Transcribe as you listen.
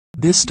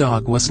This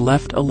dog was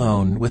left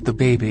alone with the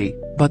baby,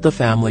 but the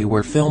family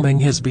were filming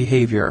his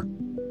behavior.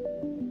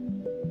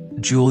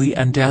 Julie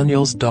and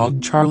Daniel's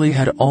dog Charlie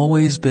had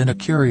always been a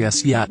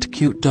curious yet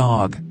cute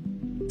dog.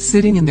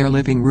 Sitting in their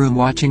living room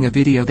watching a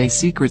video they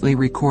secretly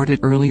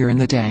recorded earlier in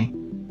the day,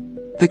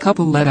 the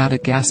couple let out a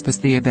gasp as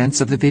the events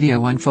of the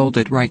video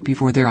unfolded right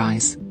before their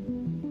eyes.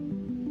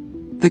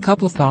 The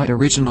couple thought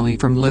originally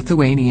from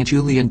Lithuania.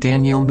 Julie and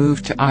Daniel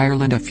moved to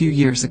Ireland a few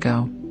years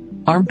ago.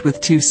 Armed with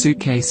 2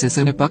 suitcases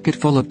and a bucket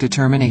full of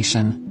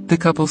determination, the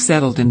couple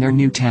settled in their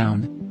new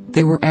town.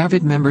 They were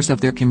avid members of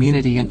their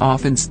community and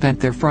often spent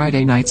their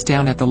Friday nights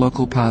down at the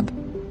local pub.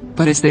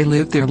 But as they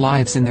lived their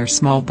lives in their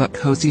small but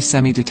cozy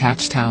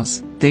semi-detached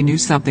house, they knew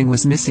something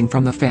was missing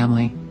from the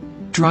family.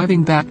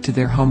 Driving back to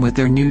their home with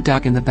their new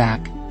dog in the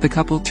back, the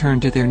couple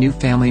turned to their new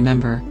family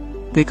member.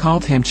 They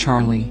called him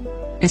Charlie.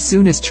 As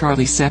soon as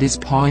Charlie set his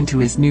paw into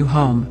his new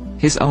home,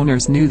 his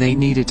owners knew they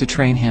needed to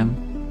train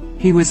him.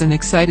 He was an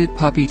excited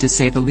puppy to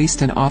say the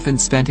least and often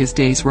spent his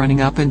days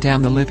running up and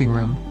down the living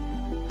room.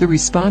 The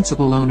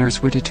responsible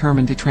owners were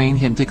determined to train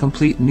him to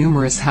complete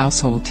numerous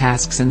household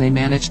tasks, and they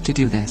managed to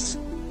do this.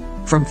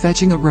 From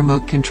fetching a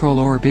remote control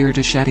or beer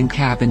to shedding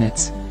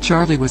cabinets,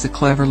 Charlie was a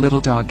clever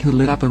little dog who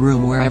lit up a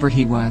room wherever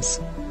he was.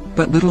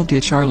 But little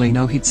did Charlie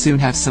know he'd soon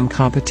have some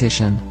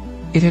competition.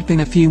 It had been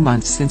a few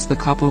months since the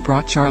couple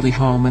brought Charlie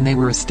home, and they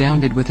were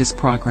astounded with his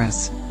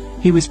progress.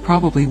 He was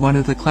probably one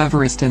of the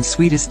cleverest and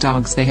sweetest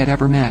dogs they had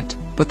ever met,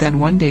 but then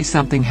one day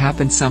something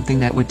happened, something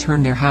that would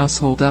turn their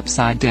household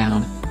upside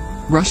down.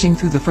 Rushing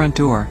through the front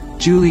door,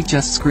 Julie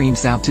just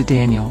screams out to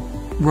Daniel.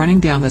 Running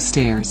down the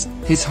stairs,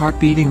 his heart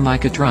beating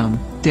like a drum,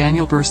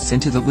 Daniel bursts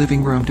into the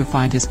living room to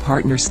find his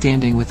partner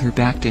standing with her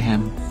back to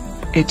him.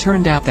 It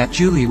turned out that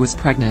Julie was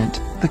pregnant.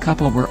 The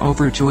couple were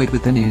overjoyed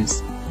with the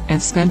news,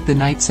 and spent the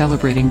night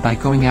celebrating by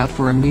going out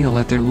for a meal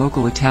at their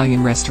local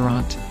Italian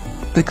restaurant.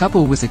 The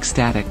couple was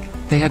ecstatic.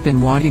 They had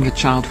been wanting a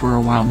child for a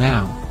while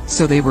now,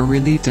 so they were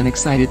relieved and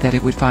excited that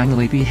it would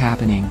finally be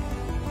happening.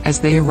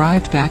 As they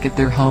arrived back at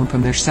their home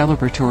from their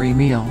celebratory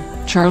meal,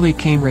 Charlie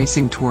came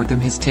racing toward them,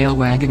 his tail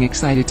wagging,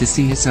 excited to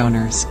see his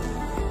owners.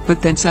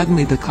 But then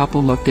suddenly the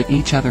couple looked at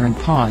each other and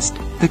paused.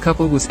 The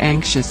couple was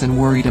anxious and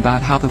worried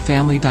about how the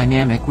family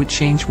dynamic would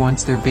change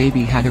once their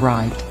baby had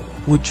arrived.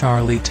 Would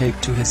Charlie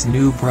take to his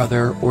new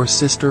brother or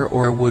sister,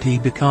 or would he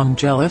become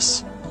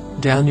jealous?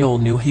 Daniel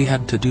knew he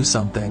had to do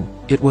something.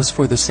 It was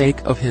for the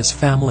sake of his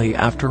family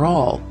after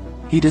all.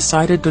 He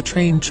decided to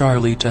train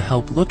Charlie to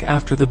help look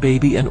after the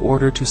baby in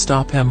order to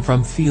stop him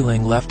from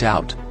feeling left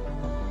out.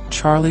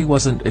 Charlie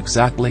wasn't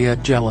exactly a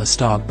jealous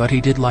dog, but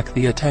he did like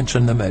the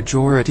attention the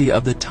majority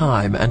of the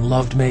time and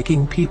loved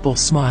making people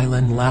smile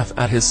and laugh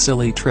at his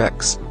silly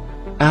tricks.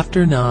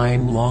 After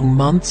 9 long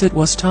months, it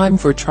was time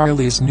for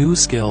Charlie's new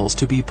skills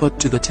to be put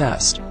to the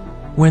test.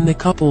 When the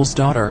couple's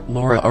daughter,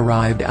 Laura,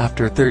 arrived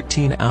after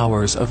 13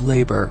 hours of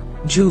labor,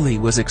 Julie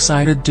was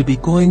excited to be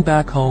going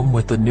back home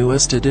with the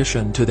newest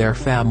addition to their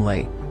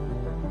family.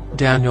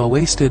 Daniel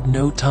wasted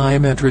no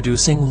time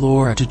introducing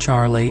Laura to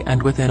Charlie,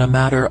 and within a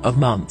matter of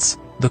months,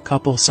 the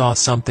couple saw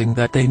something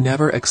that they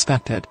never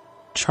expected.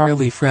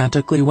 Charlie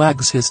frantically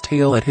wags his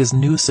tail at his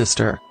new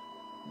sister.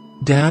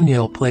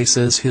 Daniel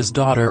places his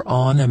daughter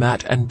on a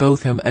mat, and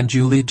both him and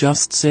Julie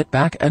just sit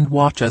back and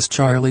watch as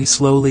Charlie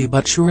slowly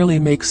but surely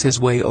makes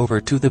his way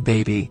over to the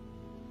baby.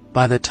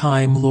 By the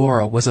time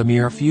Laura was a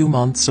mere few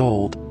months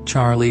old,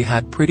 Charlie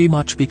had pretty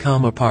much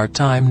become a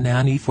part-time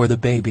nanny for the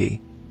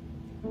baby.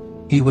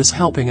 He was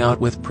helping out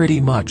with pretty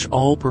much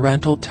all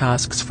parental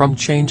tasks, from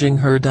changing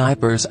her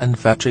diapers and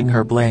fetching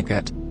her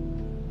blanket.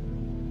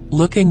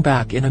 Looking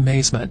back in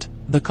amazement,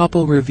 the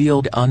couple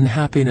revealed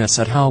unhappiness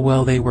at how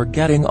well they were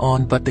getting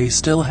on, but they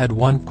still had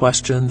one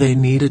question they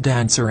needed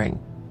answering.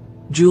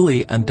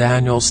 Julie and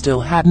Daniel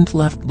still hadn't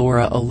left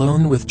Laura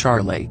alone with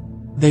Charlie.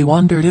 They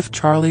wondered if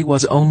Charlie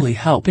was only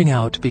helping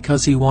out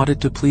because he wanted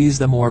to please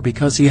them, or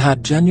because he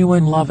had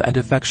genuine love and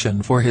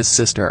affection for his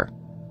sister.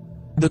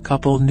 The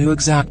couple knew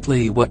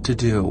exactly what to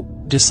do.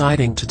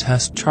 Deciding to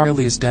test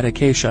Charlie's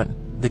dedication,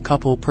 the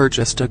couple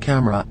purchased a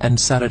camera and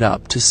set it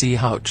up to see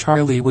how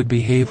Charlie would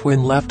behave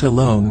when left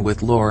alone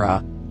with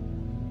Laura.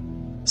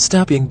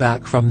 Stepping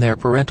back from their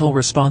parental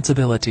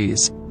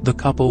responsibilities, the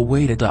couple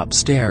waited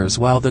upstairs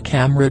while the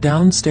camera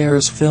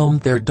downstairs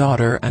filmed their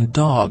daughter and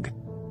dog.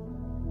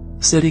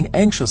 Sitting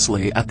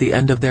anxiously at the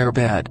end of their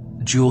bed,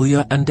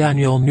 Julia and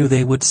Daniel knew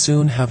they would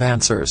soon have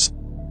answers.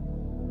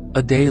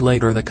 A day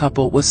later, the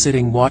couple was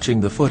sitting watching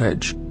the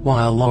footage,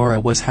 while Laura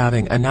was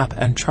having a nap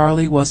and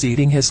Charlie was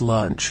eating his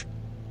lunch.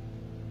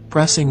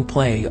 Pressing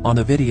play on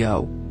the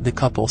video, the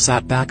couple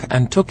sat back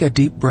and took a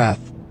deep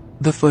breath.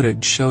 The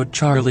footage showed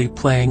Charlie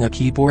playing a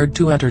keyboard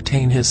to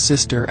entertain his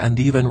sister and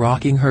even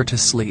rocking her to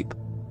sleep.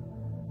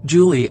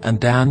 Julie and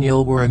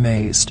Daniel were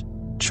amazed.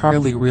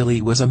 Charlie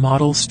really was a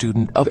model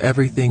student of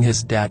everything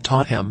his dad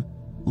taught him.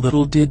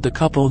 Little did the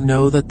couple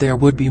know that there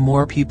would be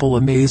more people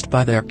amazed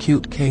by their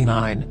cute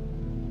canine.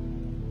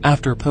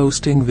 After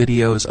posting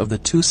videos of the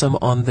twosome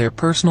on their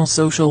personal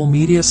social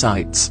media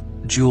sites,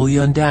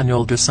 Julia and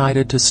Daniel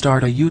decided to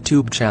start a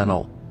YouTube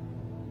channel.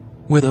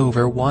 With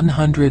over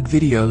 100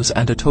 videos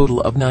and a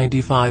total of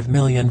 95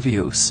 million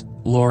views,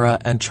 Laura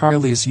and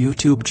Charlie's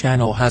YouTube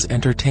channel has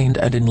entertained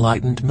and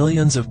enlightened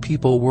millions of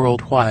people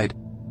worldwide.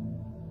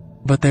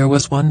 But there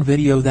was one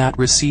video that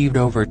received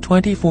over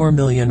 24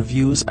 million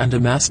views and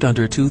amassed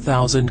under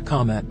 2,000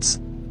 comments.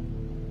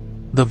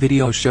 The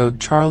video showed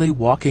Charlie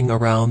walking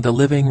around the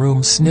living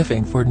room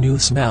sniffing for new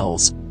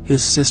smells.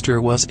 His sister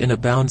was in a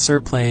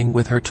bouncer playing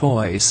with her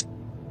toys.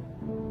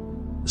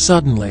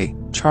 Suddenly,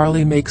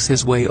 Charlie makes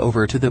his way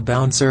over to the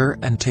bouncer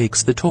and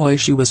takes the toy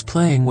she was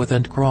playing with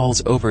and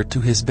crawls over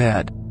to his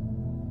bed.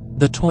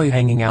 The toy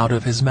hanging out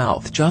of his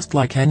mouth just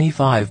like any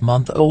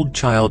 5-month-old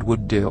child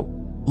would do.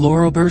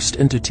 Laura burst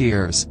into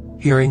tears.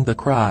 Hearing the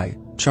cry,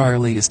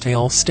 Charlie's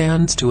tail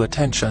stands to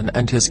attention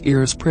and his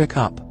ears prick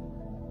up.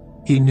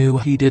 He knew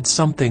he did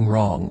something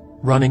wrong.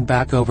 Running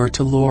back over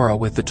to Laura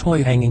with the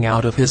toy hanging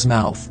out of his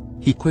mouth,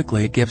 he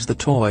quickly gives the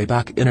toy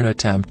back in an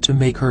attempt to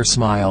make her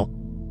smile.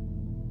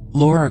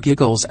 Laura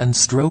giggles and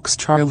strokes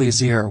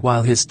Charlie's ear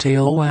while his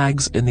tail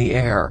wags in the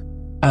air.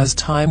 As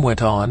time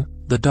went on,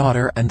 the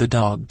daughter and the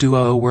dog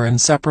duo were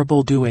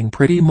inseparable, doing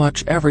pretty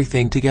much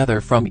everything together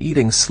from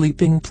eating,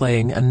 sleeping,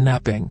 playing and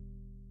napping.